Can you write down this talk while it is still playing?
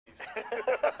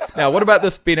Now, what about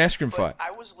this Ben Askren fight?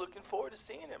 I was looking forward to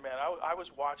seeing it, man. I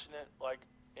was watching it like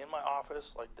in my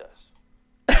office like this.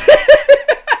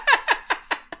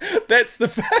 That's the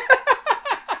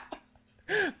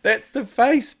that's the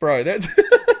face, bro. That's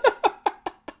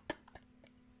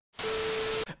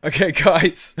okay,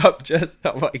 guys. Oh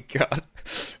my god.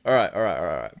 All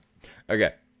right.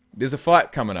 Okay, there's a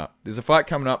fight coming up. There's a fight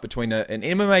coming up between an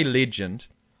MMA legend.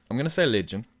 I'm gonna say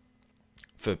legend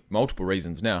for multiple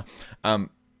reasons now.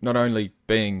 Not only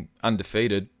being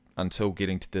undefeated until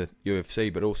getting to the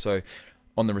UFC, but also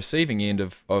on the receiving end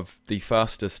of the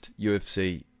fastest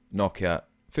UFC knockout,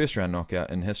 first round knockout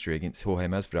in history against Jorge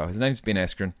Masvidal. His name's Ben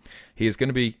Askren. He is going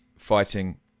to be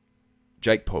fighting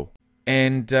Jake Paul.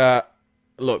 And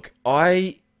look,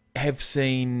 I have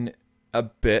seen a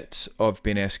bit of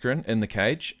Ben Askren in the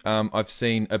cage. I've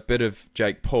seen a bit of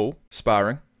Jake Paul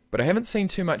sparring, but I haven't seen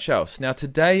too much else. Now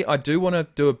today I do want to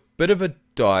do a bit of a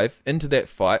dive into that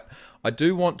fight. I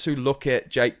do want to look at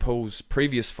Jake Paul's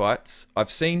previous fights. I've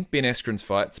seen Ben Askren's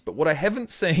fights, but what I haven't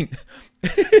seen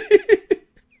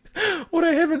what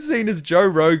I haven't seen is Joe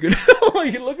Rogan. Oh,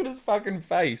 you look at his fucking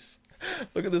face.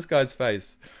 Look at this guy's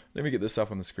face. Let me get this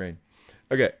up on the screen.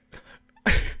 Okay.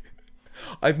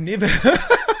 I've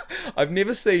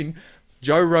never seen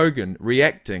Joe Rogan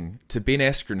reacting to Ben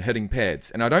Askren hitting pads,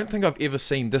 and I don't think I've ever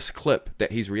seen this clip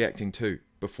that he's reacting to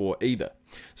before either.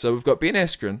 So we've got Ben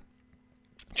Askren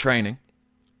training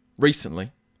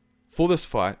recently for this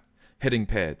fight, hitting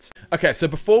pads. Okay, so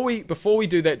before we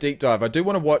do that deep dive, I do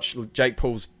want to watch Jake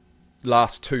Paul's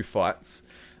last two fights.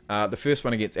 The first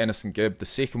one against Anderson Gibb, the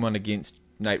second one against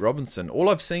Nate Robinson. All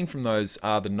I've seen from those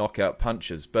are the knockout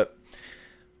punches, but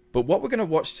what we're going to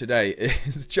watch today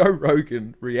is Joe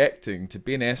Rogan reacting to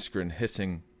Ben Askren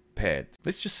hitting pads.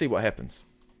 Let's just see what happens.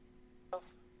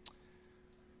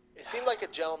 It seemed like a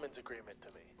gentleman's agreement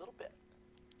to me. A little bit,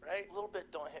 right? A little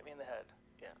bit. Don't hit me in the head.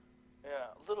 Yeah. Yeah,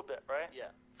 a little bit, right? Yeah,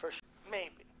 for sure.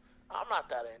 Maybe. I'm not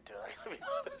that into it, I gotta be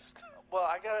honest. Well,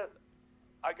 I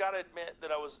gotta admit that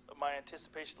my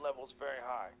anticipation level is very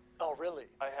high. Oh, really?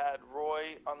 I had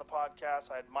Roy on the podcast.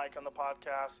 I had Mike on the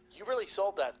podcast. You really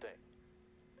sold that thing.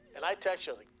 And I texted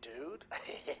you, I was like, dude,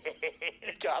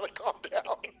 you gotta calm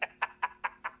down.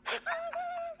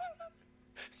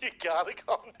 You gotta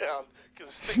calm down, because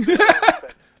this thing's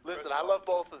gonna Listen, I love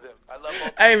both of them. I love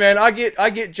both. Hey man, I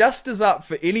get just as up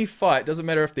for any fight. Doesn't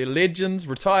matter if they're legends,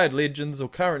 retired legends, or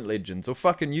current legends, or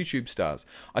fucking YouTube stars.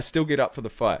 I still get up for the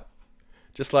fight,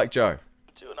 just like Joe.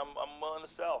 Too, and I'm willing to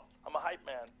sell. I'm a hype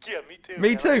man. Yeah, me too. Me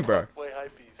man. too, bro. Play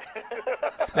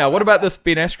hypebeast. Now, what about this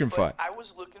Ben Askren fight? I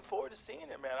was looking forward to seeing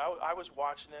it, man. I was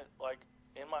watching it like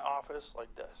in my office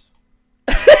like this.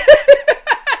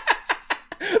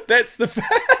 That's the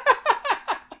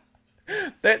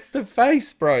that's the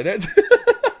face, bro. That's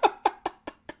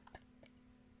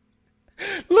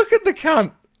look at the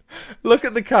cunt. Look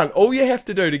at the cunt. All you have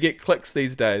to do to get clicks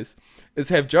these days is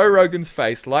have Joe Rogan's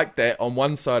face like that on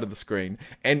one side of the screen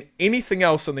and anything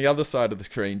else on the other side of the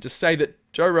screen. Just say that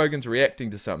Joe Rogan's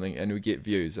reacting to something and we get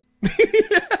views.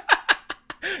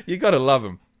 You gotta love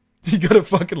him. You gotta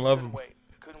fucking love him.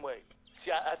 Couldn't wait.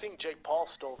 See, I think Jake Paul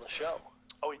stole the show.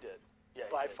 Oh, he did. Yeah,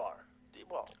 by far.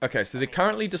 Well, okay, so they're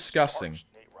currently discussing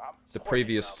the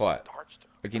previous fight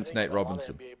against Nate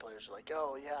Robinson. A lot of NBA players are like,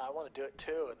 oh yeah, I want to do it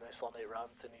too, and they saw Nate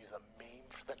Robinson use a meme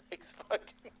for the next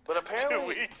fucking But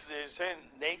apparently, 2 weeks. they're saying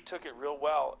Nate took it real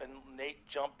well, and Nate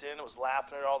jumped in and was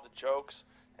laughing at all the jokes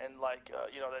and like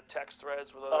you know, the text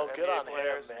threads with other NBA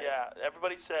players. Him, man. Yeah,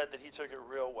 everybody said that he took it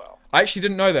real well. I actually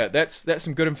didn't know that. That's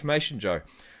some good information, Joe.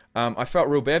 I felt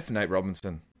real bad for Nate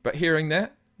Robinson, but hearing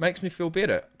that makes me feel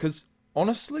better because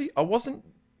honestly, I wasn't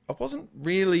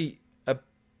really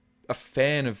a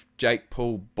fan of Jake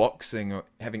Paul boxing or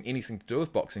having anything to do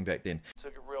with boxing back then.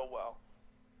 Took it real well.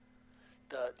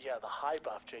 The hype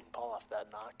off Jake Paul off that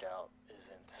knockout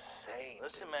is insane.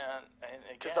 Listen, man, and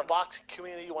because the boxing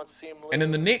community wants to see him lose. And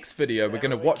in the next video, we're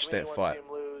going to watch that fight. See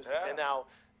him lose. Yeah. And now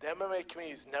the MMA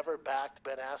community's never backed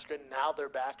Ben Askren. Now they're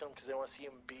backing him because they want to see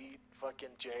him beat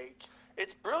fucking Jake.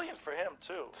 It's brilliant for him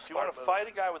too. If you Smart want to move. fight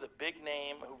a guy with a big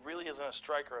name who really isn't a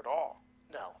striker at all.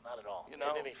 No, not at all. You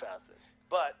know? In any facet.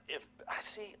 But if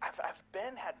I've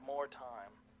Ben had more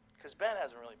time, because Ben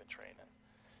hasn't really been training,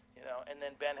 you know, and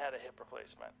then Ben had a hip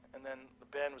replacement, and then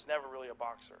Ben was never really a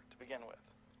boxer to begin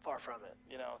with. Far from it.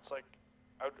 You know, it's like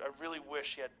I really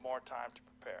wish he had more time to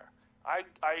prepare. I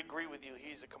agree with you.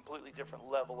 He's a completely different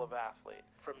level of athlete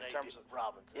From in Nate terms of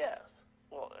Robinson. yes.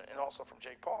 Well, and also from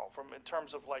Jake Paul, in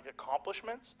terms of like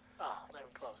accomplishments. Oh, not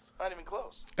even close. Not even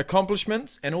close.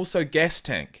 Accomplishments and also gas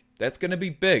tank. That's going to be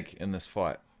big in this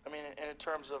fight. I mean, in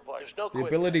terms of like There's no The quit.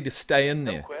 ability to stay in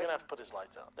there. You're gonna have to put his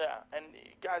lights out. yeah, and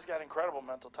guy's got incredible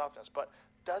mental toughness, but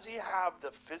does he have the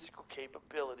physical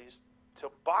capabilities to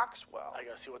box well? I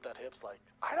gotta see what that hip's like.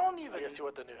 I don't I even. gotta see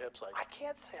what the new hip's like. I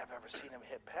can't say I've ever seen him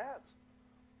hit pads.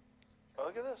 Oh,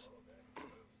 look at this.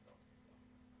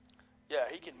 Yeah,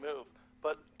 he can move.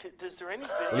 But is there any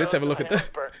videos Let's have a look of at him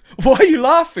that. burn- Why are you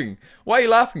laughing? Why are you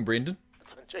laughing, Brendan?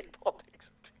 That's when Jake Paul takes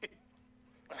a pee.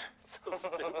 So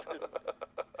stupid.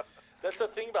 That's the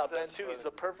thing about Ben That's too. He's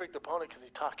funny. the perfect opponent because he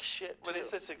talks shit too. But he's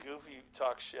such a goofy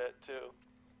talk shit too.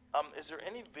 Is there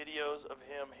any videos of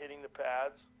him hitting the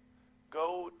pads?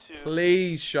 Go to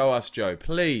Please show us, Joe.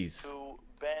 Please.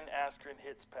 Ben Askren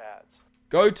hits pads.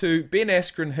 Go to Ben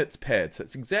Askren hits pads.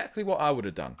 That's exactly what I would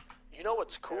have done. You know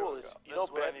what's cool we is go. you This know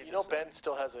is what I Ben. need You to know say. Ben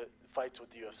still has fights with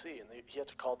the UFC, and he had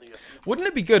to call the UFC. Wouldn't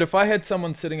it be good if I had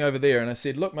someone sitting over there and I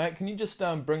said, look, mate, can you just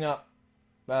bring up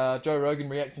Joe Rogan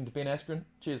reacting to Ben Askren?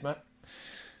 Cheers, mate.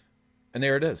 And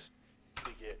there it is.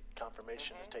 To get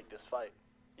confirmation to take this fight.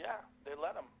 Yeah, they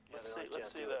let him. Yeah, Let's they're see. like,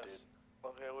 Let's see "Yeah, do it, this.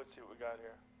 Okay, let's see what we got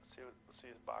here. Let's see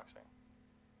his boxing.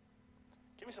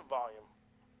 Give me some volume.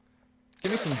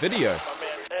 Give me some video. Oh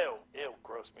man, ew,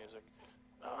 gross music.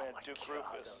 Oh man, my Duke God,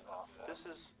 Rufus. that was awful. This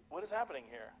is what is happening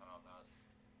here. I don't know.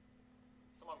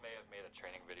 Someone may have made a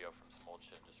training video from some old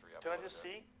shit and just re-uploaded Can I just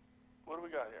it. see? What do we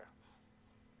got here?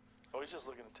 Oh, he's just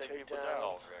looking to take Take people down. This is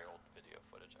down. all very old video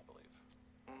footage, I believe.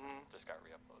 Just got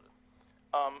re-uploaded.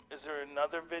 Is there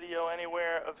another video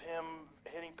anywhere of him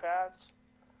hitting pads?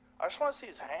 I just want to see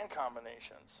his hand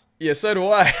combinations. Yeah, so do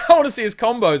I. I want to see his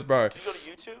combos, bro. Can you go to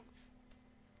YouTube?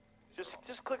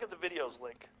 Just click at the videos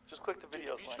link. Just click the Dude,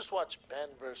 videos if you link. just watch Ben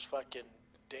versus fucking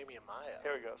Damian Maia,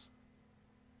 Here he goes.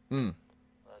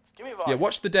 that's Give me Yeah, volume.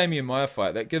 watch the Damian Maia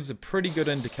fight. That gives a pretty good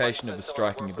indication of his So I've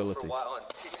striking worked for ability. a while on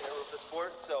teaching and roof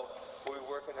sport, so we'll be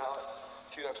working out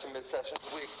a few extra mid-sessions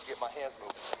a week to get my hands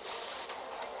moving.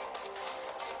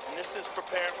 And this is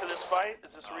preparing for this fight?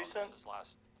 Is this recent? This is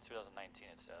last 2019,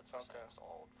 it said. So Okay. it's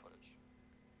all old footage.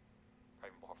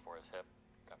 Probably before his hip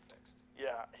got fixed.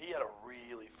 Yeah, he had a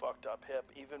really fucked up hip,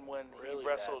 even when Really he bad,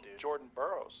 wrestled dude. Jordan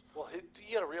Burroughs. well.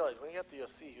 You gotta realize when he got the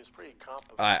UFC, he was pretty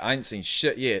competent. I ain't seen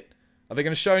shit yet. Are they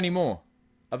going to show any more?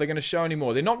 Are they going to show any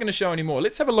more? They're not going to show any more.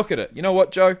 Let's have a look at it. You know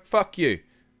what, Joe? Fuck you.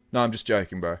 No, I'm just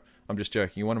joking, bro. I'm just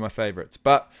joking. You're one of my favorites.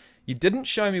 But you didn't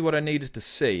show me what I needed to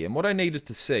see. And what I needed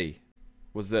to see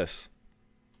was this.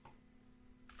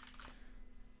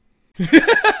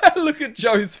 Look at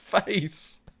Joe's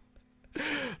face.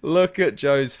 Look at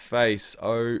Joe's face.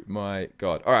 Oh my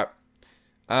god. All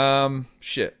right.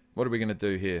 Shit. What are we going to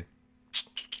do here?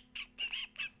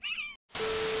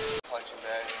 Punching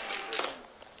bag.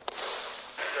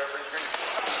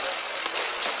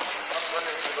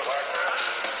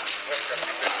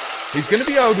 He's going to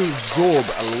be able to absorb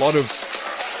a lot of,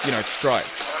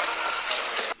 strikes.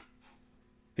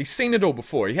 He's seen it all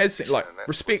before. He has seen,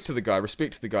 respect to the guy,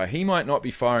 respect to the guy. He might not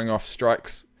be firing off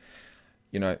strikes,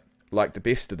 like the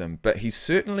best of them, but he's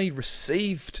certainly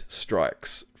received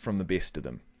strikes from the best of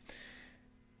them.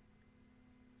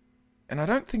 And I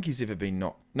don't think he's ever been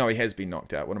knocked. No, he has been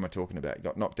knocked out. What am I talking about? He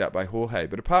got knocked out by Jorge.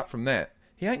 But apart from that,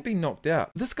 he ain't been knocked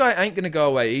out. This guy ain't going to go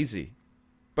away easy.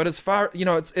 But as far,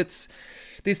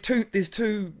 there's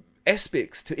two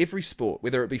aspects to every sport,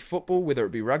 whether it be football, whether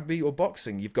it be rugby or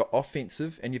boxing. You've got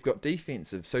offensive and you've got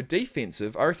defensive. So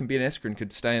defensive, I reckon Ben Askren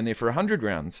could stay in there for 100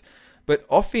 rounds. But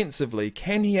offensively,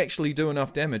 can he actually do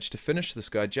enough damage to finish this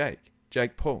guy,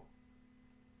 Jake Paul?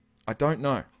 I don't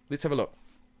know. Let's have a look.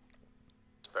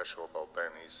 Special about Ben,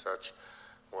 he's such,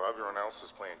 well, everyone else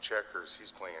is playing checkers,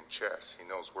 he's playing chess. He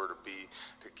knows where to be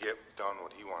to get done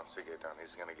what he wants to get done.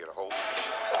 He's going to get a hold of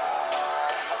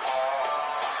it.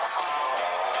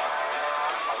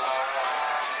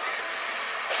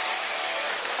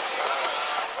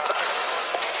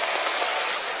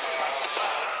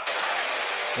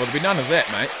 Well, there'll be none of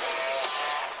that, mate.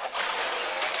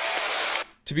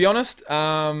 To be honest,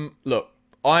 look,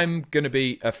 I'm going to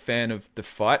be a fan of the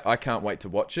fight. I can't wait to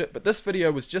watch it. But this video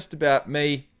was just about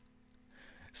me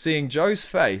seeing Joe's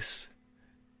face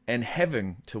and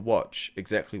having to watch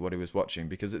exactly what he was watching.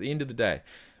 Because at the end of the day,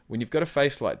 when you've got a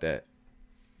face like that,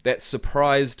 that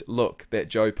surprised look that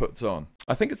Joe puts on.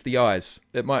 I think it's the eyes.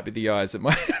 It might be the eyes. It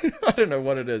might. I don't know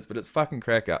what it is, but it's fucking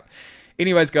crack up.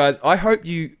 Anyways, guys, I hope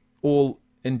you all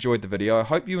enjoyed the video. I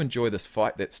hope you enjoy this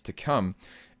fight that's to come.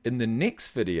 In the next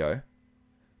video,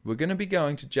 we're going to be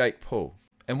going to Jake Paul.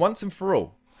 And once and for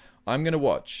all, I'm going to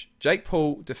watch Jake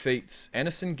Paul defeats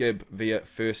Anderson Gibb via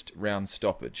first round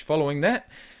stoppage. Following that,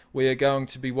 we are going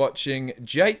to be watching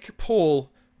Jake Paul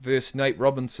versus Nate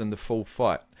Robinson, the full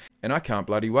fight. And I can't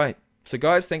bloody wait. So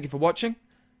guys, thank you for watching.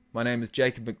 My name is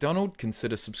Jacob McDonald.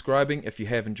 Consider subscribing if you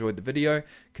have enjoyed the video.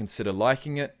 Consider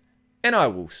liking it. And I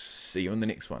will see you in the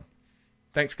next one.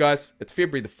 Thanks, guys. It's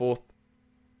February the 4th.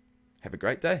 Have a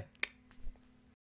great day.